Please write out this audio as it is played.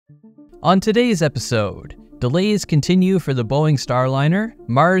On today's episode, delays continue for the Boeing Starliner,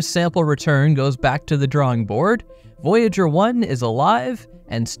 Mars sample return goes back to the drawing board, Voyager 1 is alive,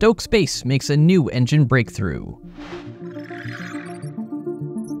 and Stoke Space makes a new engine breakthrough.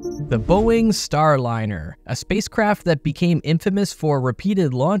 The Boeing Starliner, a spacecraft that became infamous for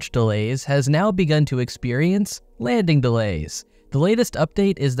repeated launch delays, has now begun to experience landing delays. The latest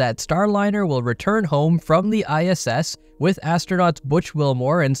update is that Starliner will return home from the ISS with astronauts Butch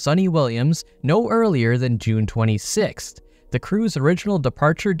Wilmore and Sonny Williams no earlier than June 26th. The crew's original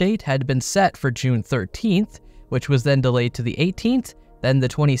departure date had been set for June 13th, which was then delayed to the 18th, then the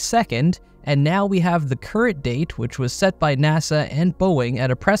 22nd, and now we have the current date, which was set by NASA and Boeing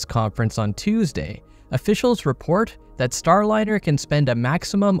at a press conference on Tuesday. Officials report that Starliner can spend a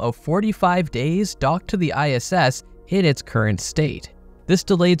maximum of 45 days docked to the ISS in its current state. This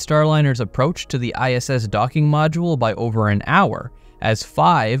delayed Starliner's approach to the ISS docking module by over an hour, as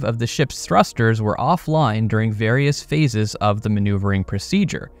 5 of the ship's thrusters were offline during various phases of the maneuvering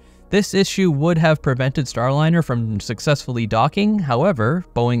procedure. This issue would have prevented Starliner from successfully docking. However,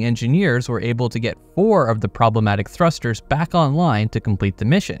 Boeing engineers were able to get 4 of the problematic thrusters back online to complete the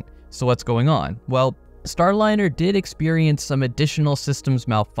mission. So what's going on? Well, Starliner did experience some additional systems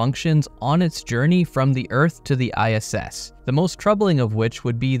malfunctions on its journey from the Earth to the ISS, the most troubling of which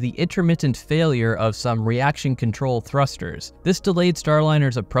would be the intermittent failure of some reaction control thrusters. This delayed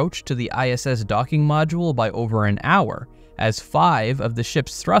Starliner's approach to the ISS docking module by over an hour, as 5 of the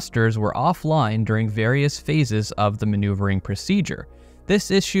ship's thrusters were offline during various phases of the maneuvering procedure.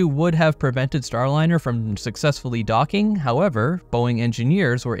 This issue would have prevented Starliner from successfully docking. However, Boeing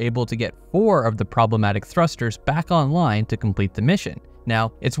engineers were able to get 4 of the problematic thrusters back online to complete the mission.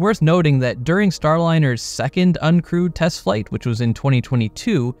 Now, it's worth noting that during Starliner's second uncrewed test flight, which was in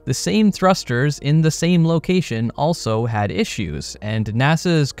 2022, the same thrusters in the same location also had issues, and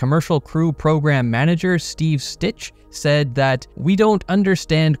NASA's Commercial Crew Program Manager Steve Stitch said that we don't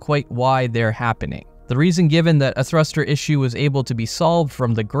understand quite why they're happening. The reason given that a thruster issue was able to be solved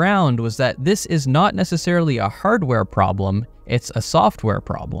from the ground was that this is not necessarily a hardware problem, it's a software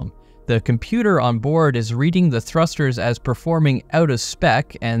problem. The computer on board is reading the thrusters as performing out of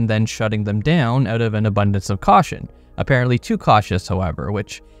spec and then shutting them down out of an abundance of caution. Apparently too cautious, however,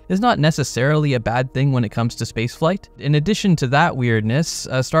 which is not necessarily a bad thing when it comes to spaceflight. In addition to that weirdness,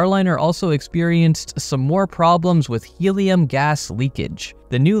 Starliner also experienced some more problems with helium gas leakage.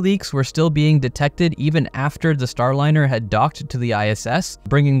 The new leaks were still being detected even after the Starliner had docked to the ISS,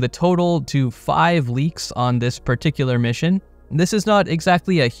 bringing the total to 5 leaks on this particular mission. This is not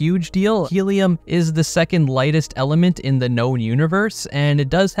exactly a huge deal. Helium is the second lightest element in the known universe, and it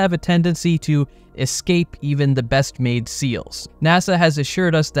does have a tendency to escape even the best-made seals. NASA has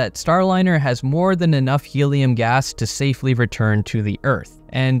assured us that Starliner has more than enough helium gas to safely return to the Earth.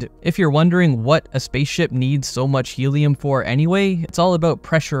 And if you're wondering what a spaceship needs so much helium for anyway, it's all about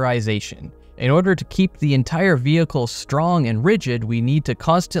pressurization. In order to keep the entire vehicle strong and rigid, we need to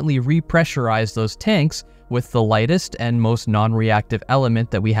constantly repressurize those tanks with the lightest and most non-reactive element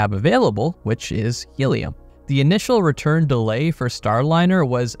that we have available, which is helium. The initial return delay for Starliner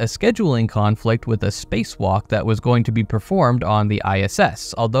was a scheduling conflict with a spacewalk that was going to be performed on the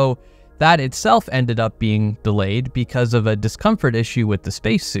ISS, although that itself ended up being delayed because of a discomfort issue with the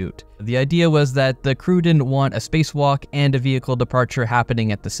spacesuit. The idea was that the crew didn't want a spacewalk and a vehicle departure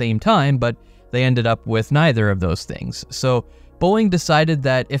happening at the same time, but they ended up with neither of those things. So Boeing decided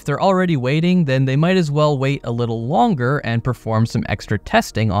that if they're already waiting, then they might as well wait a little longer and perform some extra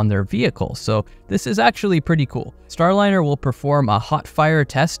testing on their vehicle. So this is actually pretty cool. Starliner will perform a hot fire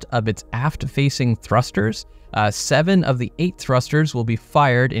test of its aft-facing thrusters. 7 of the 8 thrusters will be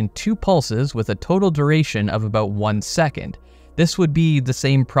fired in 2 pulses with a total duration of about 1 second. This would be the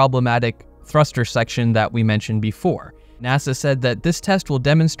same problematic thruster section that we mentioned before. NASA said that this test will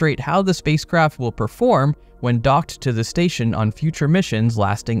demonstrate how the spacecraft will perform when docked to the station on future missions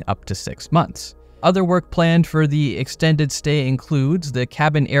lasting up to 6 months. Other work planned for the extended stay includes the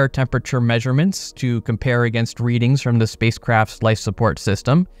cabin air temperature measurements to compare against readings from the spacecraft's life support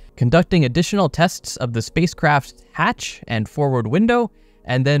system, conducting additional tests of the spacecraft's hatch and forward window,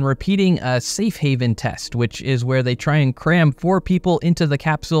 and then repeating a safe haven test, which is where they try and cram 4 people into the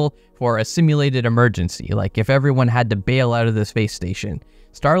capsule for a simulated emergency, like if everyone had to bail out of the space station.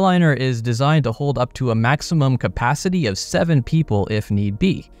 Starliner is designed to hold up to a maximum capacity of 7 people if need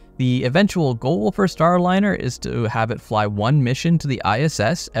be. The eventual goal for Starliner is to have it fly 1 mission to the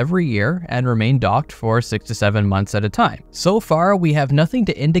ISS every year and remain docked for 6 to 7 months at a time. So far, we have nothing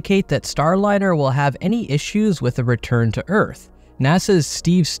to indicate that Starliner will have any issues with a return to Earth. NASA's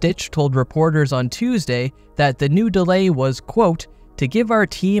Steve Stitch told reporters on Tuesday that the new delay was, quote, to give our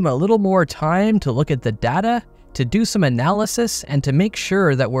team a little more time to look at the data, to do some analysis, and to make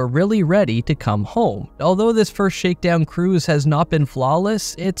sure that we're really ready to come home. Although this first shakedown cruise has not been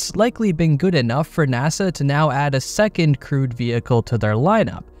flawless, it's likely been good enough for NASA to now add a second crewed vehicle to their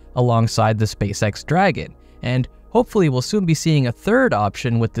lineup, alongside the SpaceX Dragon. And hopefully we'll soon be seeing a third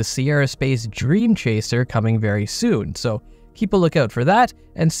option with the Sierra Space Dream Chaser coming very soon. So keep a lookout for that,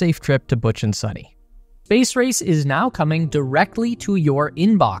 and safe trip to Butch and Sunny. Space Race is now coming directly to your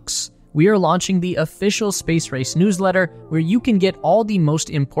inbox. We are launching the official Space Race newsletter, where you can get all the most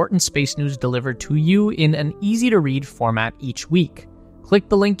important space news delivered to you in an easy-to-read format each week. Click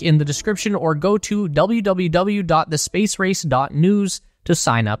the link in the description or go to www.thespacerace.news to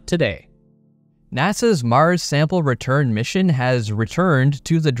sign up today. NASA's Mars sample return mission has returned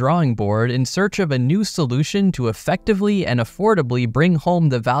to the drawing board in search of a new solution to effectively and affordably bring home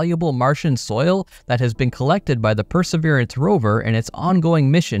the valuable Martian soil that has been collected by the Perseverance rover in its ongoing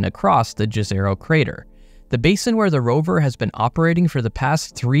mission across the Jezero crater. The basin where the rover has been operating for the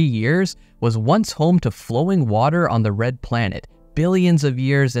past 3 years was once home to flowing water on the Red Planet, billions of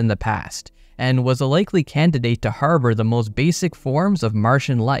years in the past, and was a likely candidate to harbor the most basic forms of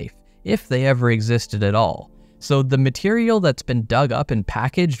Martian life, if they ever existed at all. So the material that's been dug up and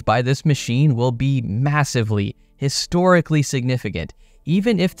packaged by this machine will be massively, historically significant,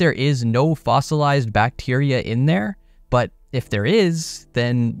 even if there is no fossilized bacteria in there. But if there is,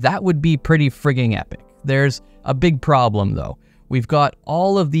 then that would be pretty frigging epic. There's a big problem though. We've got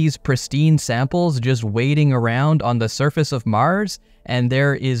all of these pristine samples just waiting around on the surface of Mars, and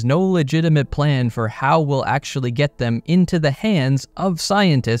there is no legitimate plan for how we'll actually get them into the hands of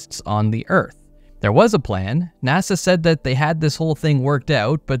scientists on the Earth. There was a plan. NASA said that they had this whole thing worked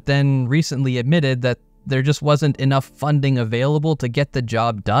out, but then recently admitted that there just wasn't enough funding available to get the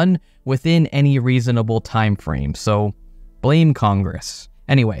job done within any reasonable time frame. So blame Congress.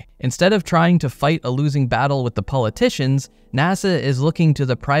 Anyway, instead of trying to fight a losing battle with the politicians, NASA is looking to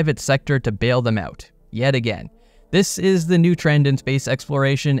the private sector to bail them out, yet again. This is the new trend in space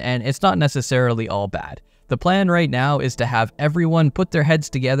exploration, and it's not necessarily all bad. The plan right now is to have everyone put their heads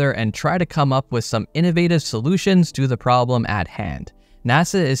together and try to come up with some innovative solutions to the problem at hand.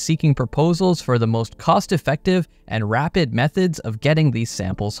 NASA is seeking proposals for the most cost-effective and rapid methods of getting these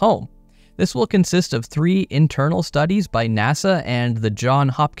samples home. This will consist of 3 internal studies by NASA and the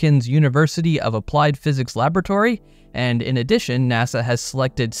Johns Hopkins University of Applied Physics Laboratory, and in addition, NASA has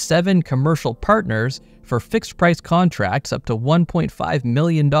selected 7 commercial partners for fixed-price contracts up to $1.5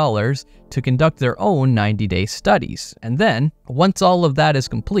 million to conduct their own 90-day studies. And then, once all of that is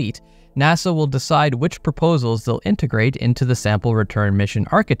complete, NASA will decide which proposals they'll integrate into the sample return mission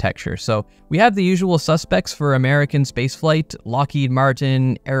architecture. So we have the usual suspects for American spaceflight. Lockheed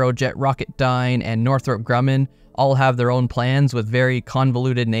Martin, Aerojet Rocketdyne, and Northrop Grumman all have their own plans with very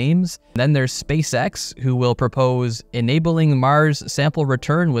convoluted names. Then there's SpaceX, who will propose enabling Mars sample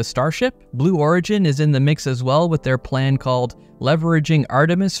return with Starship. Blue Origin is in the mix as well with their plan called Leveraging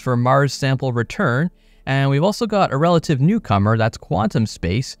Artemis for Mars Sample Return. And we've also got a relative newcomer, that's Quantum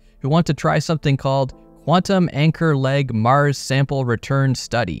Space, who want to try something called Quantum Anchor Leg Mars Sample Return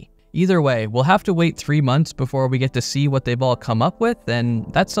Study. Either way, we'll have to wait 3 months before we get to see what they've all come up with,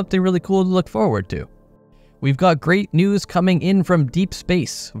 and that's something really cool to look forward to. We've got great news coming in from deep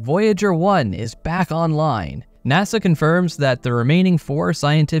space. Voyager 1 is back online. NASA confirms that the remaining 4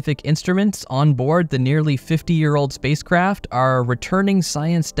 scientific instruments on board the nearly 50-year-old spacecraft are returning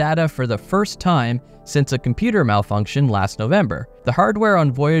science data for the first time since a computer malfunction last November. The hardware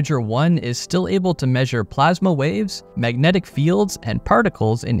on Voyager 1 is still able to measure plasma waves, magnetic fields, and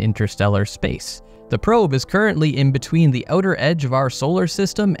particles in interstellar space. The probe is currently in between the outer edge of our solar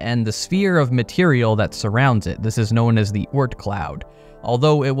system and the sphere of material that surrounds it. This is known as the Oort cloud,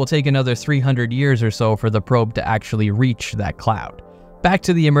 although it will take another 300 years or so for the probe to actually reach that cloud. Back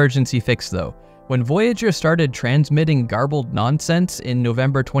to the emergency fix though. When Voyager started transmitting garbled nonsense in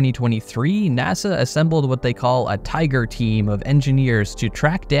November 2023, NASA assembled what they call a Tiger team of engineers to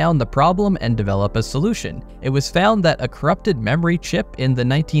track down the problem and develop a solution. It was found that a corrupted memory chip in the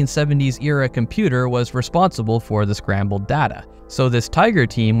 1970s era computer was responsible for the scrambled data. So this Tiger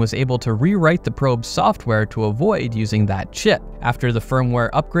team was able to rewrite the probe's software to avoid using that chip. After the firmware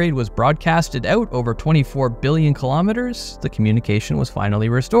upgrade was broadcasted out over 24 billion kilometers, the communication was finally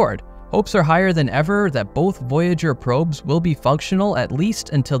restored. Hopes are higher than ever that both Voyager probes will be functional at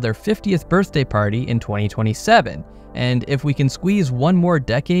least until their 50th birthday party in 2027. And if we can squeeze one more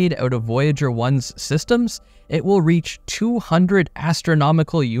decade out of Voyager 1's systems, it will reach 200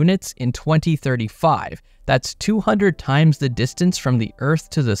 astronomical units in 2035. That's 200 times the distance from the Earth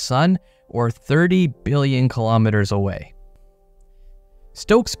to the Sun, or 30 billion kilometers away.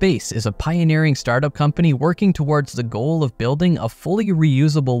 Stoke Space is a pioneering startup company working towards the goal of building a fully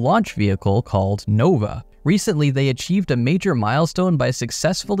reusable launch vehicle called Nova. Recently, they achieved a major milestone by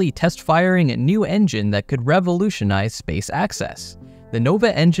successfully test-firing a new engine that could revolutionize space access. The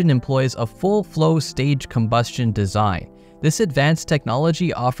Nova engine employs a full-flow stage combustion design. This advanced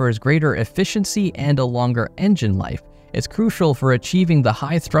technology offers greater efficiency and a longer engine life. It's crucial for achieving the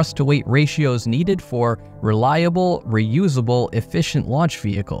high thrust-to-weight ratios needed for reliable, reusable, efficient launch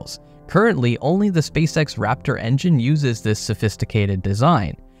vehicles. Currently, only the SpaceX Raptor engine uses this sophisticated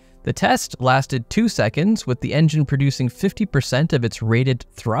design. The test lasted 2 seconds, with the engine producing 50% of its rated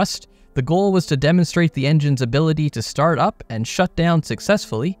thrust. The goal was to demonstrate the engine's ability to start up and shut down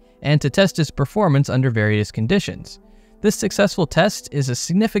successfully, and to test its performance under various conditions. This successful test is a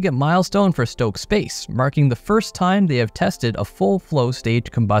significant milestone for Stoke Space, marking the first time they have tested a full-flow stage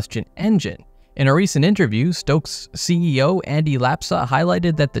combustion engine. In a recent interview, Stoke's CEO Andy Lapsa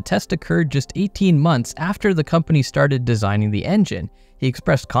highlighted that the test occurred just 18 months after the company started designing the engine. He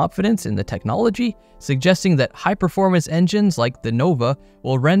expressed confidence in the technology, suggesting that high-performance engines like the Nova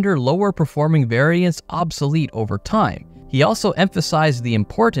will render lower-performing variants obsolete over time. He also emphasized the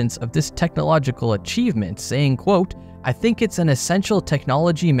importance of this technological achievement, saying, quote, "I think it's an essential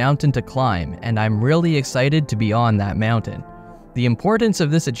technology mountain to climb, and I'm really excited to be on that mountain." The importance of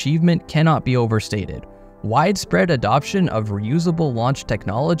this achievement cannot be overstated. Widespread adoption of reusable launch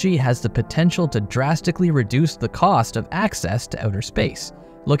technology has the potential to drastically reduce the cost of access to outer space.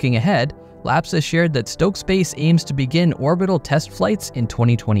 Looking ahead, Lapsa shared that Stoke Space aims to begin orbital test flights in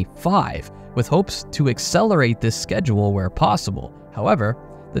 2025, with hopes to accelerate this schedule where possible. However,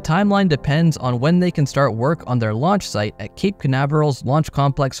 the timeline depends on when they can start work on their launch site at Cape Canaveral's Launch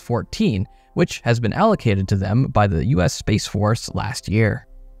Complex 14, which has been allocated to them by the US Space Force last year.